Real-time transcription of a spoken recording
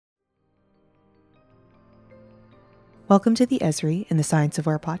Welcome to the Esri in the Science of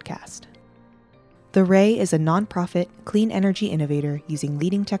Where podcast. The Ray is a nonprofit, clean energy innovator using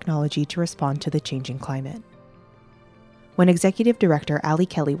leading technology to respond to the changing climate. When Executive Director Allie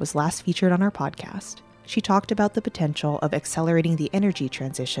Kelly was last featured on our podcast, she talked about the potential of accelerating the energy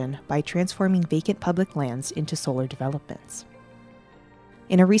transition by transforming vacant public lands into solar developments.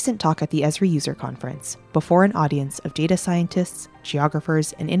 In a recent talk at the Esri User Conference, before an audience of data scientists,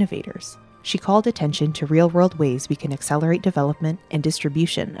 geographers, and innovators, she called attention to real-world ways we can accelerate development and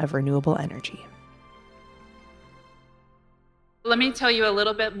distribution of renewable energy. Let me tell you a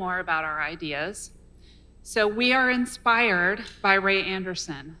little bit more about our ideas. So we are inspired by Ray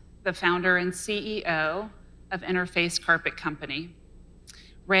Anderson, the founder and CEO of Interface Carpet Company.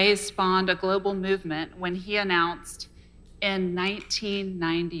 Ray spawned a global movement when he announced in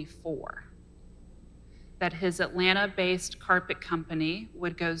 1994 that his Atlanta-based carpet company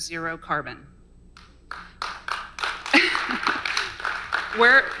would go zero carbon.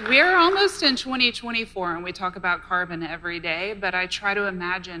 We're almost in 2024 and we talk about carbon every day, but I try to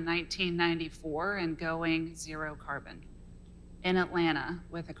imagine 1994 and going zero carbon in Atlanta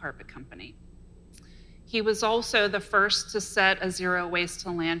with a carpet company. He was also the first to set a zero waste to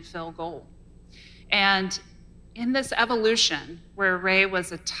landfill goal. And in this evolution, where Ray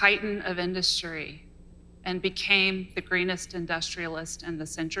was a titan of industry and became the greenest industrialist in the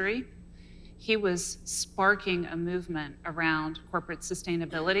century, he was sparking a movement around corporate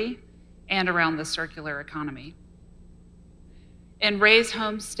sustainability and around the circular economy. In Ray's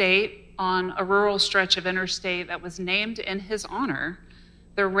home state, on a rural stretch of interstate that was named in his honor,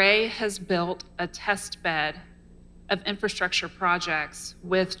 the Ray has built a test bed of infrastructure projects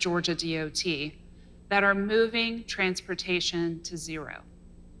with Georgia DOT that are moving transportation to zero,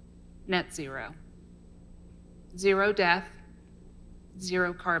 net zero. Zero death,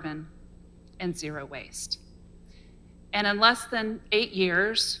 zero carbon, and zero waste. And in less than 8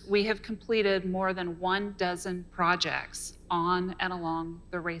 years, we have completed more than 12 projects on and along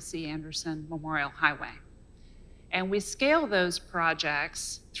the Ray C. Anderson Memorial Highway. And we scale those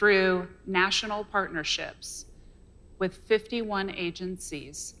projects through national partnerships with 51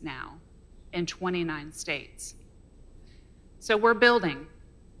 agencies now in 29 states. So we're building.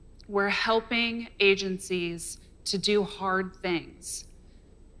 We're helping agencies to do hard things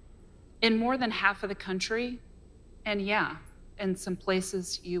in more than half of the country, and yeah, in some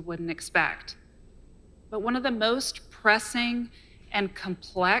places you wouldn't expect. But one of the most pressing and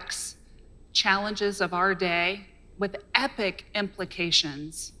complex challenges of our day with epic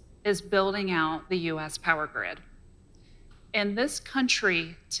implications is building out the US power grid. In this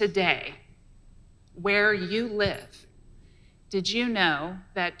country today, where you live, did you know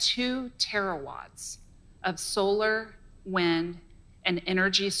that 2 terawatts of solar, wind, and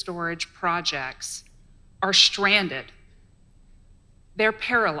energy storage projects are stranded? They're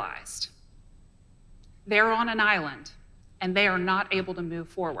paralyzed. They're on an island, and they are not able to move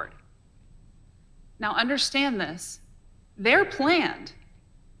forward. Now understand this, they're planned,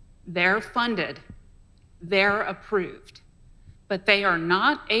 they're funded, they're approved, but they are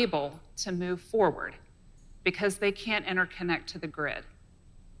not able to move forward because they can't interconnect to the grid.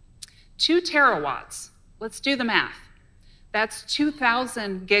 2 terawatts, let's do the math. That's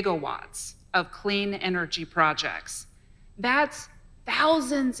 2,000 gigawatts of clean energy projects. That's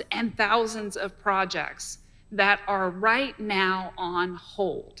thousands and thousands of projects that are right now on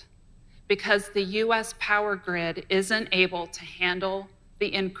hold because the US power grid isn't able to handle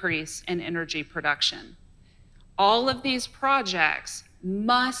the increase in energy production. All of these projects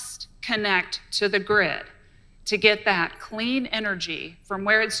must connect to the grid to get that clean energy from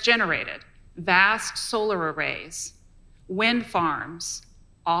where it's generated, vast solar arrays, wind farms,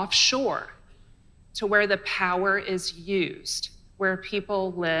 offshore, to where the power is used, where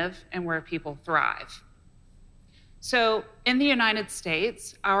people live and where people thrive. So in the United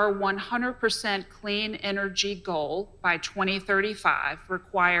States, our 100% clean energy goal by 2035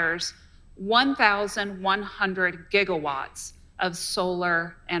 requires 1,100 gigawatts of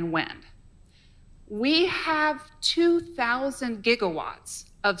solar and wind. We have 2,000 gigawatts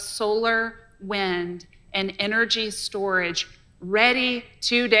of solar, wind, and energy storage ready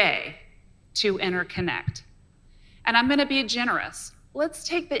today to interconnect. And I'm gonna be generous. Let's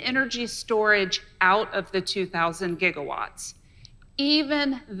take the energy storage out of the 2,000 gigawatts.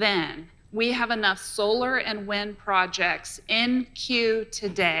 Even then, we have enough solar and wind projects in queue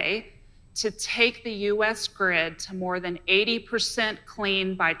today to take the US grid to more than 80%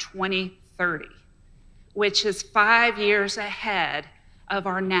 clean by 2030, which is 5 years ahead of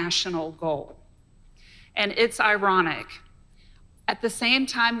our national goal. And it's ironic. At the same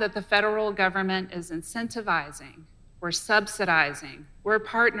time that the federal government is incentivizing we're subsidizing, we're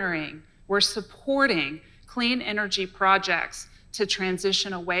partnering, we're supporting clean energy projects to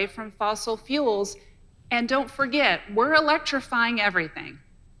transition away from fossil fuels. And don't forget, we're electrifying everything.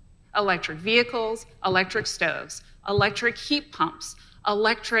 Electric vehicles, electric stoves, electric heat pumps,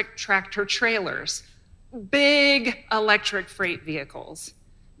 electric tractor trailers, big electric freight vehicles.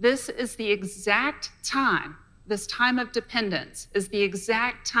 This is the exact time, this time of dependence is the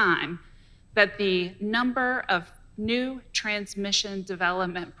exact time that the number of new transmission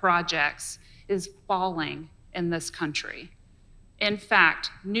development projects is falling in this country. In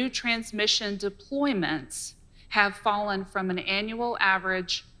fact, new transmission deployments have fallen from an annual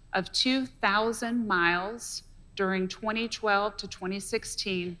average of 2,000 miles during 2012 to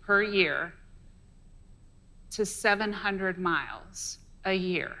 2016 per year to 700 miles a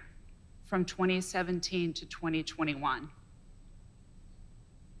year from 2017 to 2021.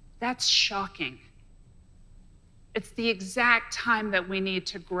 That's shocking. It's the exact time that we need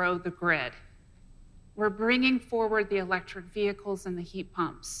to grow the grid. We're bringing forward the electric vehicles and the heat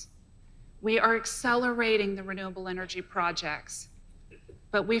pumps. We are accelerating the renewable energy projects,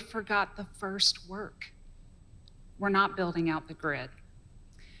 but we forgot the first work. We're not building out the grid.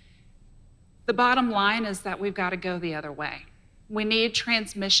 The bottom line is that we've got to go the other way. We need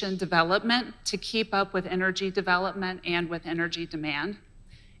transmission development to keep up with energy development and with energy demand.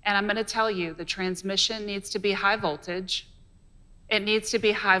 And I'm going to tell you, the transmission needs to be high voltage. It needs to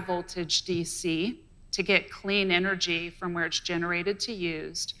be high voltage DC to get clean energy from where it's generated to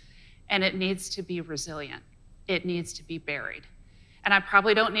used. And it needs to be resilient. It needs to be buried. And I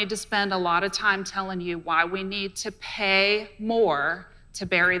probably don't need to spend a lot of time telling you why we need to pay more to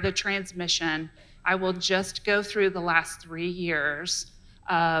bury the transmission. I will just go through the last 3 years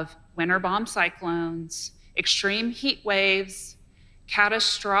of winter bomb cyclones, extreme heat waves,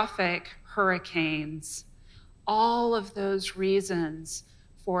 catastrophic hurricanes, all of those reasons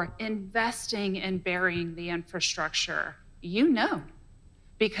for investing in burying the infrastructure. You know,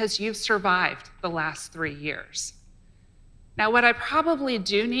 because you've survived the last 3 years. Now, what I probably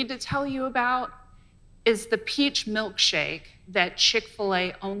do need to tell you about is the peach milkshake that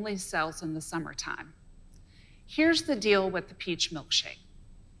Chick-fil-A only sells in the summertime. Here's the deal with the peach milkshake.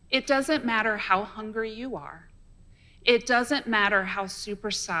 It doesn't matter how hungry you are. It doesn't matter how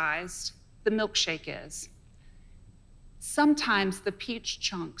supersized the milkshake is. Sometimes the peach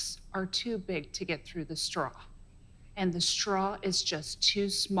chunks are too big to get through the straw, and the straw is just too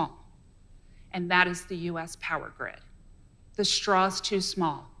small. And that is the US power grid. The straw's too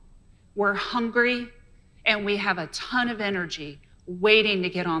small. We're hungry, and we have a ton of energy waiting to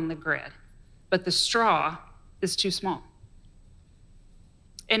get on the grid, but the straw is too small.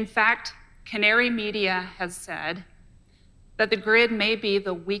 In fact, Canary Media has said that the grid may be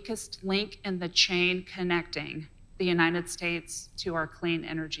the weakest link in the chain connecting the United States to our clean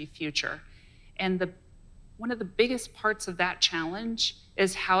energy future. And one of the biggest parts of that challenge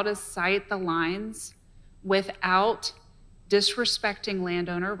is how to site the lines without disrespecting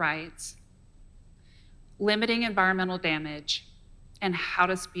landowner rights, limiting environmental damage, and how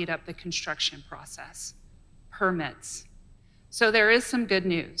to speed up the construction process, permits. So there is some good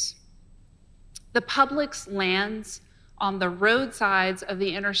news. The public's lands on the roadsides of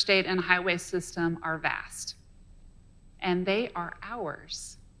the interstate and highway system are vast, and they are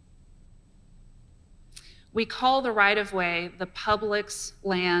ours. We call the right-of-way the public's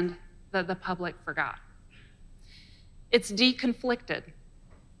land that the public forgot. It's deconflicted.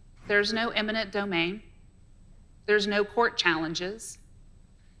 There's no eminent domain. There's no court challenges.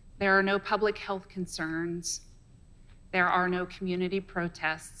 There are no public health concerns. There are no community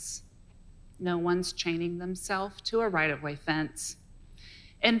protests. No one's chaining themselves to a right-of-way fence.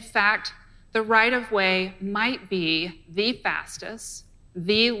 In fact, the right-of-way might be the fastest,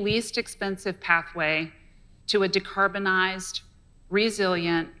 the least expensive pathway to a decarbonized,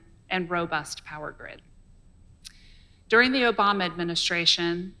 resilient, and robust power grid. During the Obama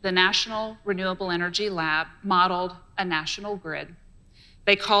administration, the National Renewable Energy Lab modeled a national grid.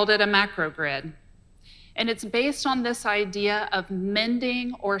 They called it a macro grid. And it's based on this idea of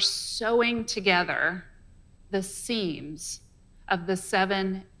mending or sewing together the seams of the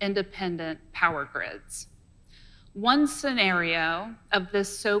 7 independent power grids. One scenario of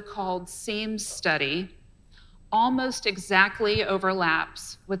this so-called seams study almost exactly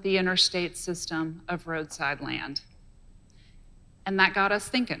overlaps with the interstate system of roadside land. And that got us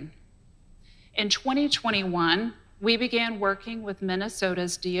thinking. In 2021, we began working with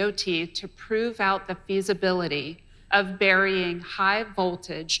Minnesota's DOT to prove out the feasibility of burying high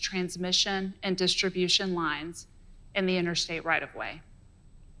voltage transmission and distribution lines in the interstate right-of-way.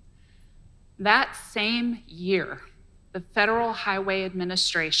 That same year, the Federal Highway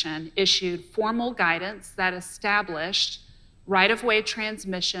Administration issued formal guidance that established right-of-way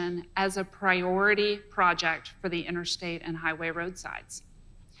transmission as a priority project for the interstate and highway roadsides.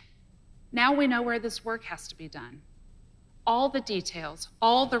 Now we know where this work has to be done. All the details,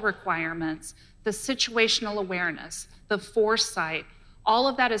 all the requirements, the situational awareness, the foresight, all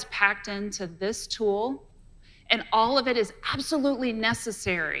of that is packed into this tool, and all of it is absolutely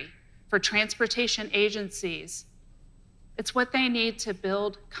necessary for transportation agencies. It's what they need to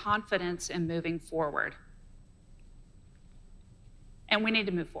build confidence in moving forward. And we need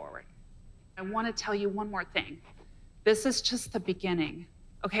to move forward. I want to tell you one more thing. This is just the beginning.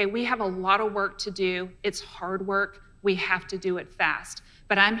 Okay, we have a lot of work to do. It's hard work. We have to do it fast.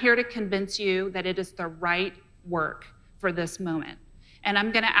 But I'm here to convince you that it is the right work for this moment. And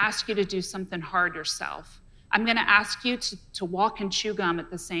I'm going to ask you to do something hard yourself. I'm going to ask you to walk and chew gum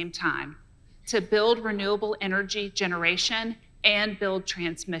at the same time, to build renewable energy generation and build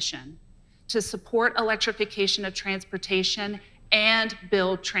transmission, to support electrification of transportation and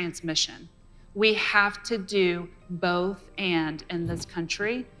build transmission. We have to do both and in this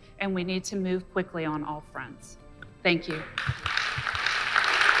country, and we need to move quickly on all fronts. Thank you.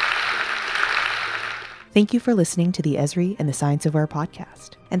 Thank you for listening to the Esri and the Science of Where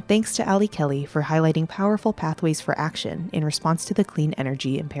podcast. And thanks to Allie Kelly for highlighting powerful pathways for action in response to the clean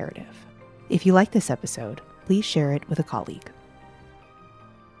energy imperative. If you like this episode, please share it with a colleague.